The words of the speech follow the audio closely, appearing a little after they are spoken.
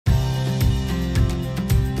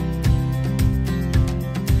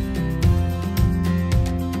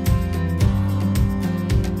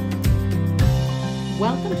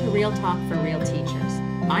Real Talk for Real Teachers.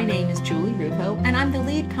 My name is Julie Rufo, and I'm the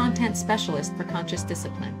lead content specialist for Conscious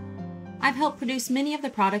Discipline. I've helped produce many of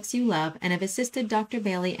the products you love and have assisted Dr.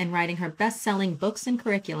 Bailey in writing her best-selling books and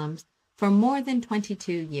curriculums for more than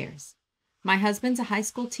 22 years. My husband's a high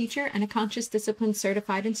school teacher and a Conscious Discipline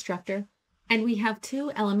certified instructor, and we have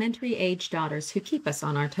 2 elementary-age daughters who keep us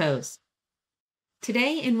on our toes.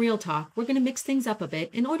 Today in Real Talk, we're going to mix things up a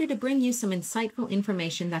bit in order to bring you some insightful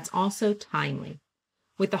information that's also timely.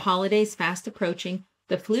 With the holidays fast approaching,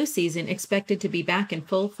 the flu season expected to be back in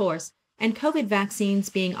full force, and COVID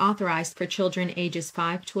vaccines being authorized for children ages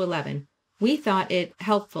 5 to 11, we thought it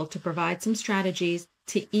helpful to provide some strategies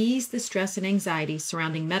to ease the stress and anxiety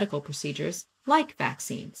surrounding medical procedures like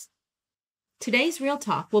vaccines. Today's Real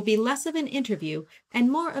Talk will be less of an interview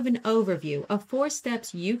and more of an overview of 4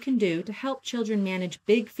 steps you can do to help children manage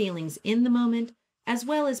big feelings in the moment, as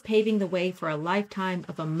well as paving the way for a lifetime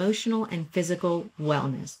of emotional and physical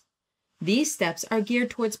wellness. These steps are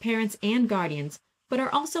geared towards parents and guardians, but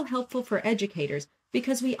are also helpful for educators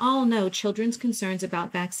because we all know children's concerns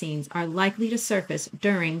about vaccines are likely to surface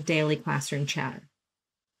during daily classroom chatter.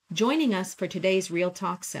 Joining us for today's Real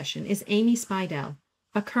Talk session is Amy Speidel,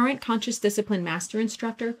 a current Conscious Discipline Master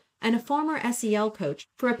Instructor and a former SEL coach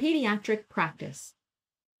for a pediatric practice.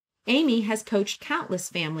 Amy has coached countless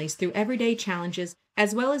families through everyday challenges,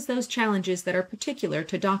 as well as those challenges that are particular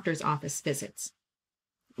to doctor's office visits.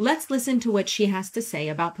 Let's listen to what she has to say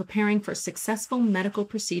about preparing for successful medical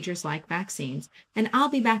procedures like vaccines, and I'll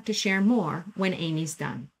be back to share more when Amy's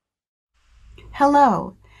done.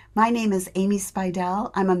 Hello. My name is Amy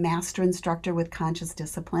Speidel. I'm a master instructor with Conscious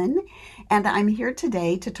Discipline, and I'm here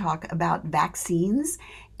today to talk about vaccines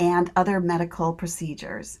and other medical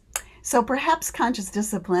procedures. So perhaps Conscious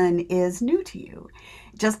Discipline is new to you.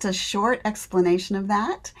 Just a short explanation of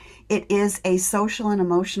that. It is a social and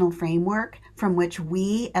emotional framework from which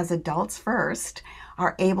we, as adults first,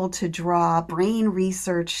 are able to draw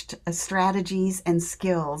brain-researched strategies and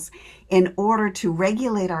skills in order to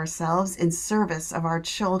regulate ourselves in service of our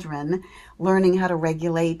children, learning how to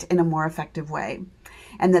regulate in a more effective way.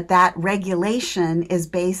 And that regulation is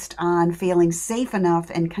based on feeling safe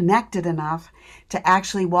enough and connected enough to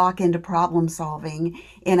actually walk into problem solving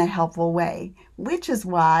in a helpful way, which is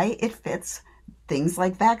why it fits things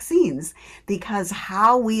like vaccines, because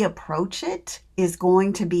how we approach it is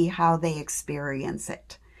going to be how they experience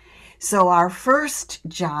it. So our first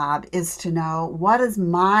job is to know, what is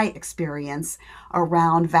my experience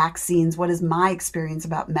around vaccines? What is my experience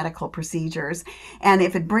about medical procedures? And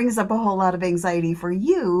if it brings up a whole lot of anxiety for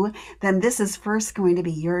you, then this is first going to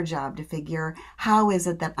be your job to figure, how is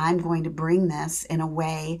it that I'm going to bring this in a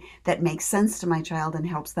way that makes sense to my child and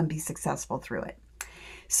helps them be successful through it?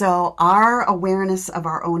 So our awareness of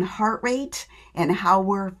our own heart rate and how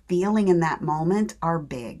we're feeling in that moment are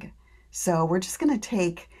big. So we're just going to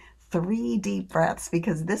take 3 deep breaths,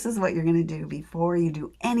 because this is what you're going to do before you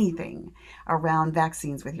do anything around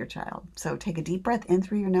vaccines with your child. So take a deep breath in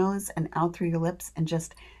through your nose and out through your lips, and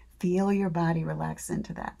just feel your body relax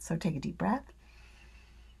into that. So take a deep breath.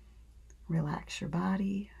 Relax your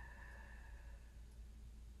body.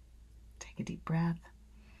 Take a deep breath.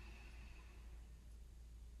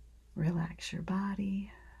 Relax your body.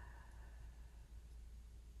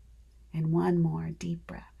 And one more deep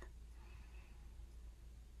breath.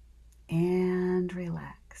 And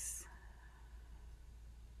relax.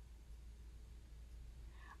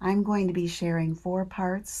 I'm going to be sharing 4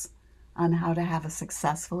 parts on how to have a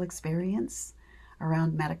successful experience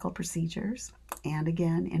around medical procedures, and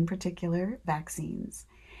again, in particular, vaccines.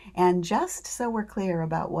 And just so we're clear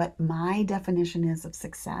about what my definition is of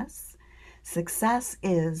success, success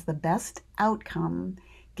is the best outcome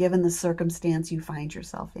given the circumstance you find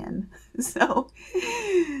yourself in. So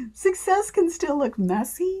success can still look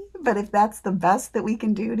messy, but if that's the best that we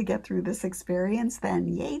can do to get through this experience, then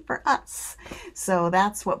yay for us. So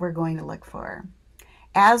that's what we're going to look for.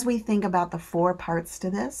 As we think about the 4 parts to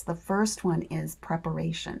this, the first one is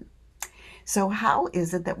preparation. So how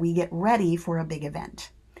is it that we get ready for a big event?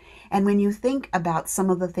 And when you think about some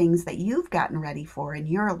of the things that you've gotten ready for in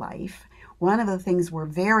your life, one of the things we're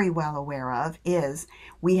very well aware of is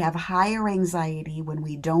we have higher anxiety when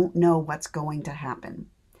we don't know what's going to happen.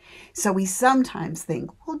 So we sometimes think,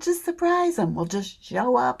 we'll just surprise them. We'll just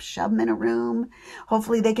show up, shove them in a room.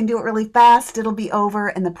 Hopefully they can do it really fast. It'll be over.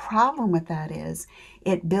 And the problem with that is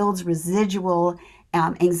it builds residual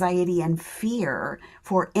anxiety and fear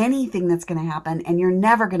for anything that's going to happen. And you're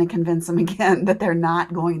never going to convince them again that they're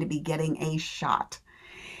not going to be getting a shot.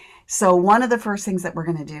 So one of the first things that we're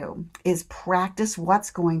going to do is practice what's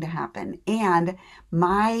going to happen. And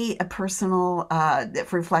my personal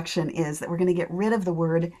reflection is that we're going to get rid of the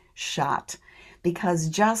word shot, because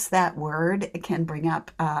just that word can bring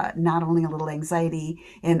up not only a little anxiety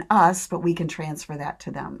in us, but we can transfer that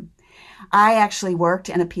to them. I actually worked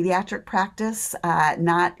in a pediatric practice,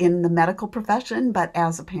 not in the medical profession, but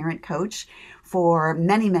as a parent coach for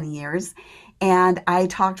many, many years. And I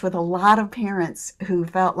talked with a lot of parents who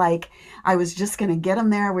felt like I was just going to get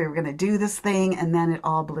them there. We were going to do this thing, and then it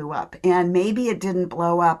all blew up. And maybe it didn't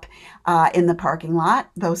blow up in the parking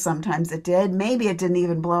lot, though sometimes it did. Maybe it didn't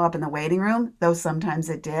even blow up in the waiting room, though sometimes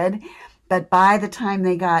it did. But by the time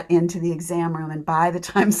they got into the exam room and by the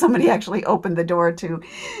time somebody actually opened the door to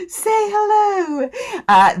say hello,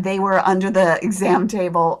 they were under the exam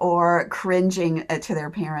table or cringing to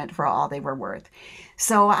their parent for all they were worth.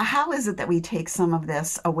 So how is it that we take some of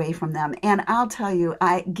this away from them? And I'll tell you,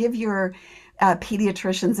 I give your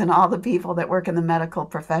pediatricians and all the people that work in the medical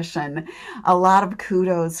profession a lot of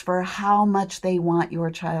kudos for how much they want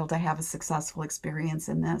your child to have a successful experience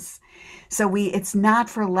in this. So it's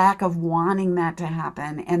not for lack of wanting that to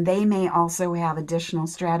happen, and they may also have additional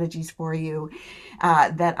strategies for you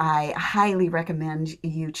that I highly recommend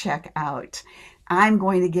you check out. I'm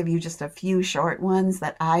going to give you just a few short ones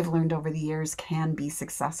that I've learned over the years can be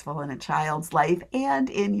successful in a child's life and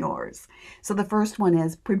in yours. So the first one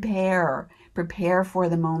is prepare. Prepare for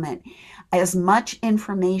the moment. As much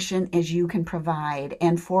information as you can provide.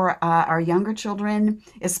 And for our younger children,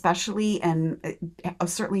 especially, and it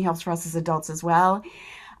certainly helps for us as adults as well,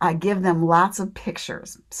 give them lots of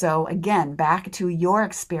pictures. So again, back to your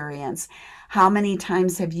experience. How many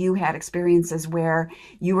times have you had experiences where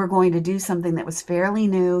you were going to do something that was fairly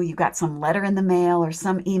new, you got some letter in the mail or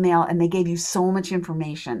some email, and they gave you so much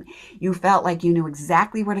information. You felt like you knew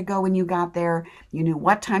exactly where to go when you got there. You knew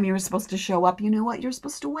what time you were supposed to show up. You knew what you're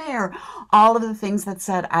supposed to wear. All of the things that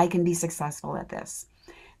said, I can be successful at this.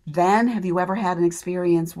 Then, have you ever had an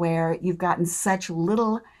experience where you've gotten such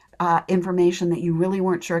little information that you really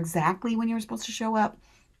weren't sure exactly when you were supposed to show up?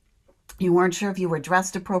 You weren't sure if you were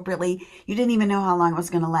dressed appropriately. You didn't even know how long it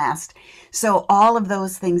was going to last. So all of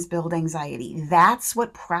those things build anxiety. That's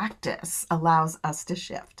what practice allows us to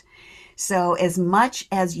shift. So as much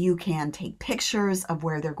as you can take pictures of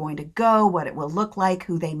where they're going to go, what it will look like,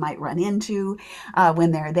 who they might run into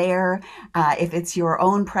when they're there. If it's your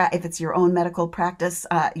own medical practice,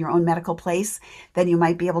 your own medical place, then you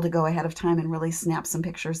might be able to go ahead of time and really snap some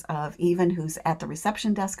pictures of even who's at the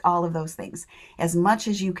reception desk, all of those things, as much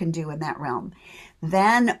as you can do in that realm.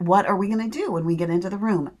 Then what are we going to do when we get into the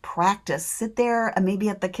room? Practice. Sit there, maybe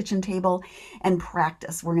at the kitchen table, and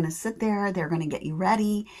practice. We're going to sit there. They're going to get you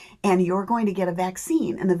ready, and you're going to get a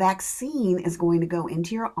vaccine. And the vaccine is going to go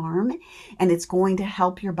into your arm, and it's going to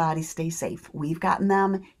help your body stay safe. We've gotten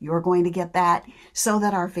them. You're going to get that so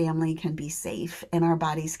that our family can be safe and our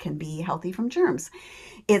bodies can be healthy from germs.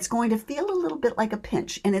 It's going to feel a little bit like a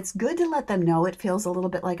pinch, and it's good to let them know it feels a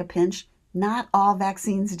little bit like a pinch. Not all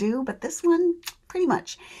vaccines do, but this one pretty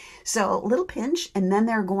much. So a little pinch, and then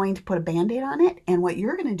they're going to put a Band-Aid on it. And what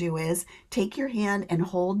you're going to do is take your hand and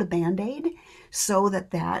hold the Band-Aid so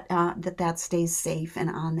that stays safe and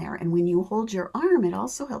on there. And when you hold your arm, it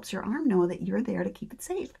also helps your arm know that you're there to keep it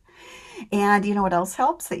safe. And you know what else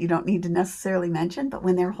helps that you don't need to necessarily mention, but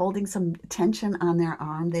when they're holding some tension on their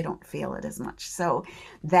arm, they don't feel it as much. So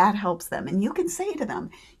that helps them. And you can say to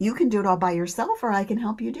them, you can do it all by yourself, or I can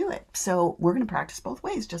help you do it. So we're going to practice both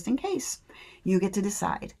ways just in case. You get to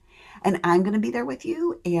decide. And I'm going to be there with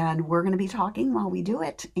you, and we're going to be talking while we do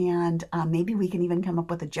it. And maybe we can even come up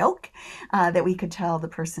with a joke that we could tell the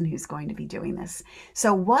person who's going to be doing this.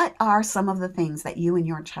 So what are some of the things that you and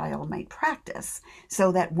your child might practice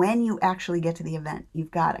so that when you actually get to the event,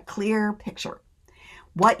 you've got a clear picture?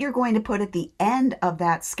 What you're going to put at the end of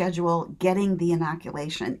that schedule, getting the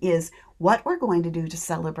inoculation, is what we're going to do to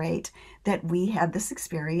celebrate that we had this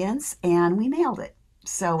experience and we nailed it.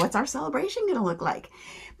 So what's our celebration going to look like?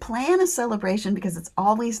 Plan a celebration, because it's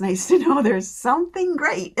always nice to know there's something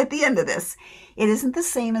great at the end of this. It isn't the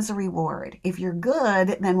same as a reward. If you're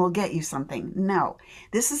good, then we'll get you something. No,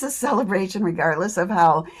 this is a celebration regardless of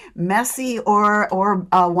how messy or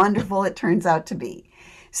wonderful it turns out to be.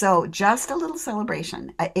 So just a little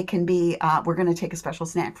celebration. It can be, we're going to take a special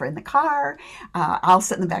snack for in the car. I'll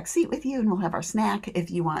sit in the back seat with you and we'll have our snack if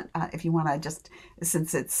you want to just,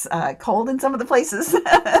 since it's cold in some of the places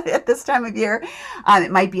at this time of year.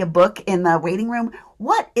 It might be a book in the waiting room.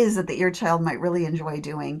 What is it that your child might really enjoy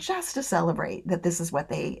doing just to celebrate that this is what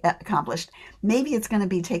they accomplished? Maybe it's going to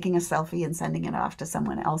be taking a selfie and sending it off to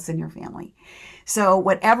someone else in your family. So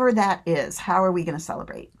whatever that is, how are we going to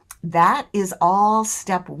celebrate? That is all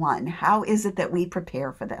step one. How is it that we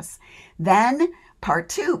prepare for this? Then part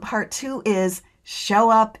two is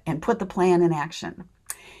show up and put the plan in action.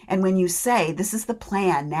 And when you say, this is the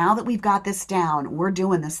plan, now that we've got this down, we're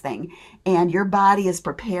doing this thing, and your body is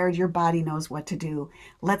prepared, your body knows what to do,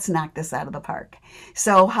 let's knock this out of the park.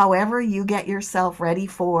 So however you get yourself ready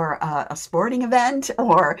for a sporting event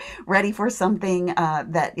or ready for something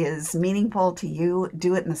that is meaningful to you,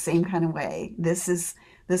 do it in the same kind of way. This is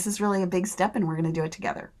really a big step, and we're going to do it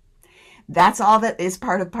together. That's all that is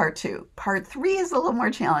part of part 2. Part 3 is a little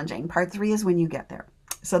more challenging. Part 3 is when you get there.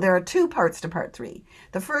 So there are 2 parts to part 3.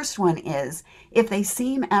 The first one is if they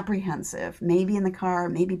seem apprehensive, maybe in the car,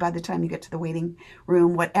 maybe by the time you get to the waiting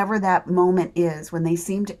room, whatever that moment is, when they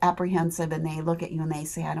seem apprehensive and they look at you and they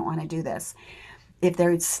say, I don't want to do this. If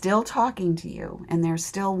they're still talking to you and they're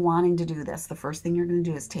still wanting to do this, the first thing you're going to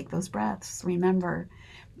do is take those breaths. Remember,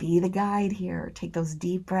 be the guide here. Take those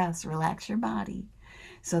deep breaths, relax your body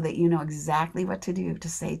so that you know exactly what to do to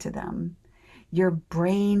say to them. Your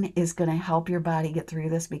brain is going to help your body get through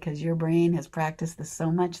this because your brain has practiced this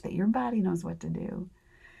so much that your body knows what to do.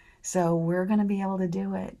 So we're going to be able to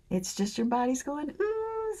do it. It's just your body's going,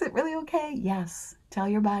 is it really okay? Yes. Tell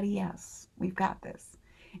your body, yes, we've got this.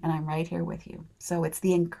 And I'm right here with you. So it's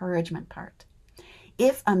the encouragement part.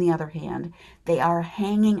 If, on the other hand, they are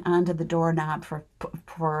hanging onto the doorknob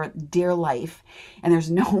for dear life, and there's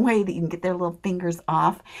no way that you can get their little fingers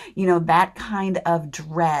off, you know, that kind of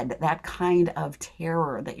dread, that kind of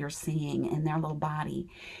terror that you're seeing in their little body,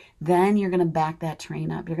 then you're going to back that train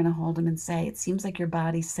up. You're going to hold them and say, it seems like your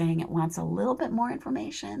body's saying it wants a little bit more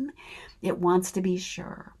information. It wants to be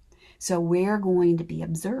sure. So we're going to be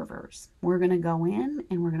observers. We're going to go in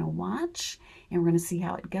and we're going to watch and we're going to see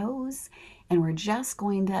how it goes. And we're just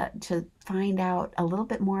going to find out a little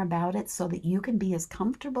bit more about it so that you can be as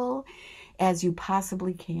comfortable as you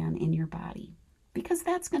possibly can in your body, because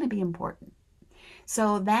that's going to be important.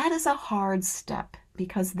 So that is a hard step,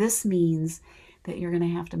 because this means that you're going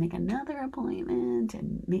to have to make another appointment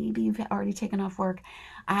and maybe you've already taken off work.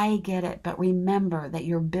 I get it, but remember that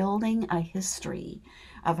you're building a history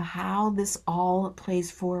of how this all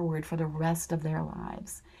plays forward for the rest of their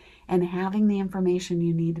lives. And having the information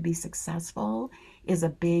you need to be successful is a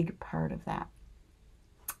big part of that.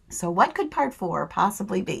 So what could part 4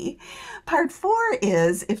 possibly be? Part 4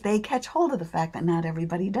 is if they catch hold of the fact that not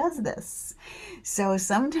everybody does this. So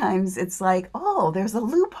sometimes it's like, oh, there's a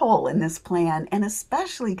loophole in this plan, and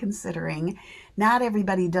especially considering not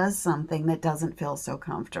everybody does something that doesn't feel so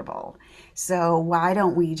comfortable. So why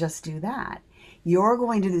don't we just do that? You're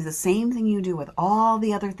going to do the same thing you do with all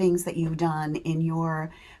the other things that you've done in your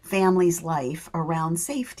family's life around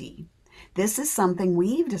safety. This is something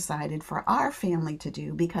we've decided for our family to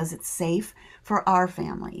do because it's safe for our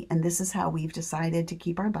family. And this is how we've decided to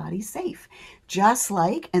keep our bodies safe. Just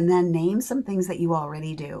like, and then name some things that you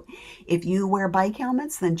already do. If you wear bike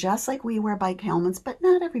helmets, then just like we wear bike helmets, but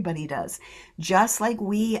not everybody does. Just like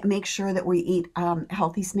we make sure that we eat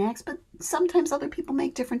healthy snacks, but sometimes other people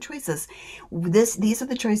make different choices. These are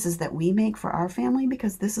the choices that we make for our family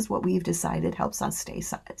because this is what we've decided helps us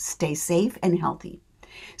stay safe and healthy.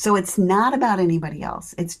 So it's not about anybody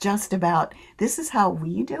else. It's just about this is how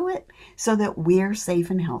we do it so that we're safe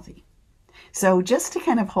and healthy. So just to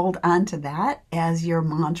kind of hold on to that as your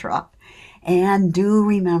mantra. And do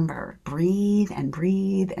remember, breathe and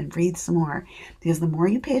breathe and breathe some more. Because the more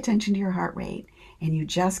you pay attention to your heart rate and you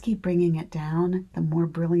just keep bringing it down, the more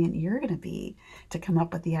brilliant you're going to be to come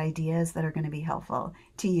up with the ideas that are going to be helpful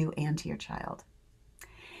to you and to your child.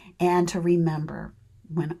 And to remember,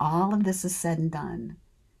 when all of this is said and done,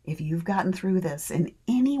 if you've gotten through this in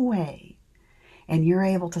any way and you're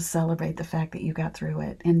able to celebrate the fact that you got through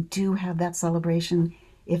it, and do have that celebration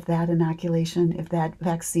if that inoculation, if that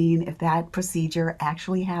vaccine, if that procedure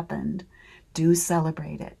actually happened, do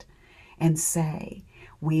celebrate it and say,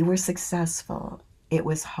 we were successful. It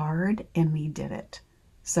was hard and we did it.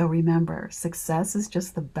 So remember, success is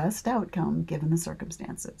just the best outcome given the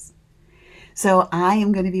circumstances. So I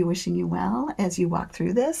am going to be wishing you well as you walk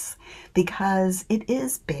through this, because it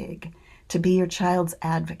is big to be your child's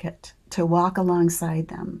advocate, to walk alongside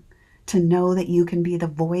them, to know that you can be the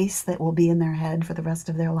voice that will be in their head for the rest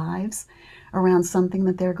of their lives around something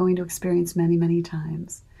that they're going to experience many, many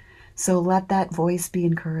times. So let that voice be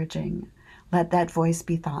encouraging. Let that voice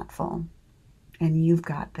be thoughtful. And you've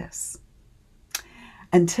got this.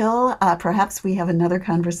 Until perhaps we have another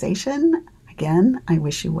conversation, again, I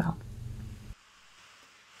wish you well.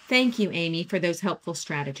 Thank you, Amy, for those helpful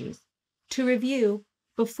strategies. To review,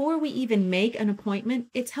 before we even make an appointment,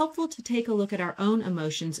 it's helpful to take a look at our own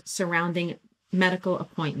emotions surrounding medical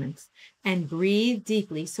appointments and breathe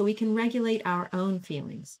deeply so we can regulate our own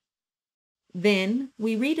feelings. Then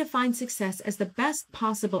we redefine success as the best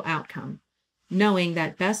possible outcome, knowing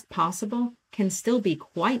that best possible can still be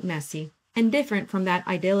quite messy and different from that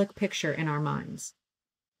idyllic picture in our minds.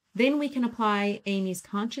 Then we can apply Amy's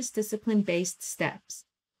conscious discipline-based steps.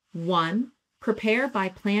 1. Prepare by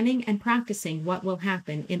planning and practicing what will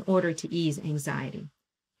happen in order to ease anxiety.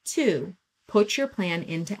 2. Put your plan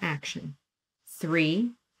into action.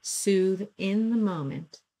 3. Soothe in the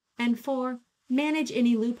moment. And 4. Manage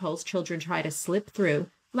any loopholes children try to slip through,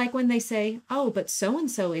 like when they say, "Oh, but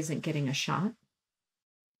so-and-so isn't getting a shot."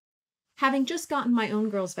 Having just gotten my own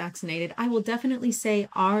girls vaccinated, I will definitely say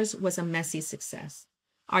ours was a messy success.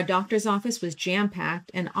 Our doctor's office was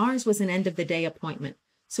jam-packed, and ours was an end-of-the-day appointment,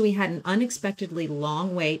 so we had an unexpectedly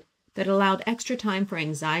long wait that allowed extra time for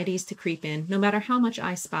anxieties to creep in, no matter how much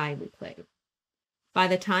I Spy we played. By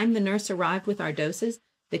the time the nurse arrived with our doses,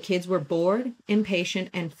 the kids were bored, impatient,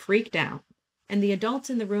 and freaked out, and the adults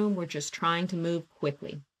in the room were just trying to move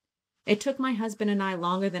quickly. It took my husband and I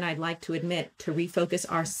longer than I'd like to admit to refocus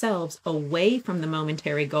ourselves away from the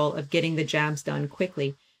momentary goal of getting the jabs done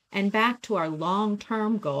quickly and back to our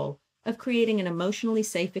long-term goal of creating an emotionally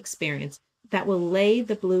safe experience that will lay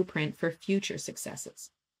the blueprint for future successes.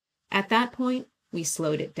 At that point, we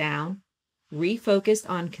slowed it down, refocused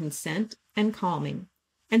on consent and calming,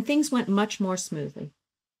 and things went much more smoothly.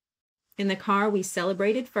 In the car, we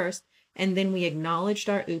celebrated first, and then we acknowledged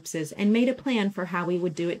our oopses and made a plan for how we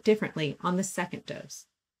would do it differently on the second dose.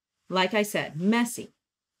 Like I said, messy,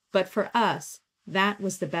 but for us, that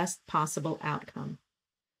was the best possible outcome.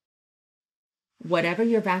 Whatever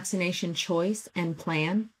your vaccination choice and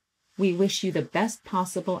plan, we wish you the best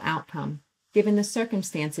possible outcome, given the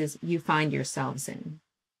circumstances you find yourselves in.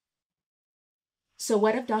 So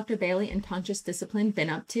what have Dr. Bailey and Conscious Discipline been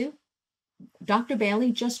up to? Dr.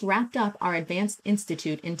 Bailey just wrapped up our Advanced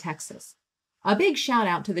Institute in Texas. A big shout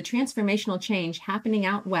out to the transformational change happening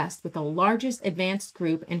out west with the largest advanced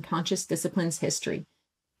group in Conscious Discipline's history.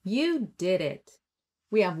 You did it.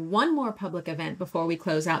 We have one more public event before we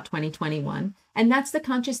close out 2021, and that's the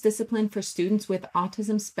Conscious Discipline for Students with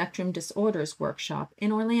Autism Spectrum Disorders workshop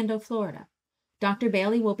in Orlando, Florida. Dr.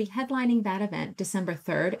 Bailey will be headlining that event December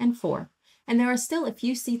 3rd and 4th, and there are still a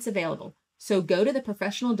few seats available, so go to the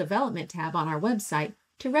Professional Development tab on our website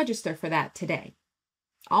to register for that today.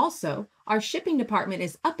 Also, our shipping department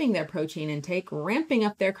is upping their protein intake, ramping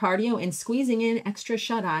up their cardio, and squeezing in extra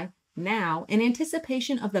shut-eye now in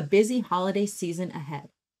anticipation of the busy holiday season ahead.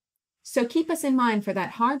 So keep us in mind for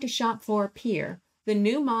that hard-to-shop-for peer, the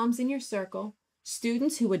new moms in your circle,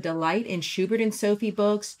 students who would delight in Schubert and Sophie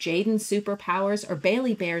books, Jaden's superpowers, or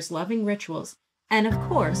Bailey Bear's loving rituals, and of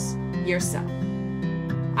course, yourself.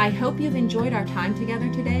 I hope you've enjoyed our time together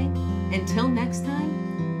today. Until next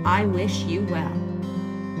time, I wish you well.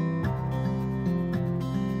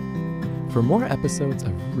 For more episodes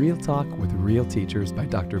of Real Talk with Real Teachers by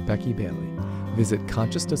Dr. Becky Bailey, visit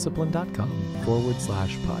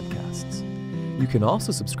consciousdiscipline.com/podcasts. You can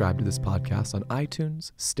also subscribe to this podcast on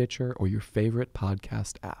iTunes, Stitcher, or your favorite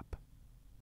podcast app.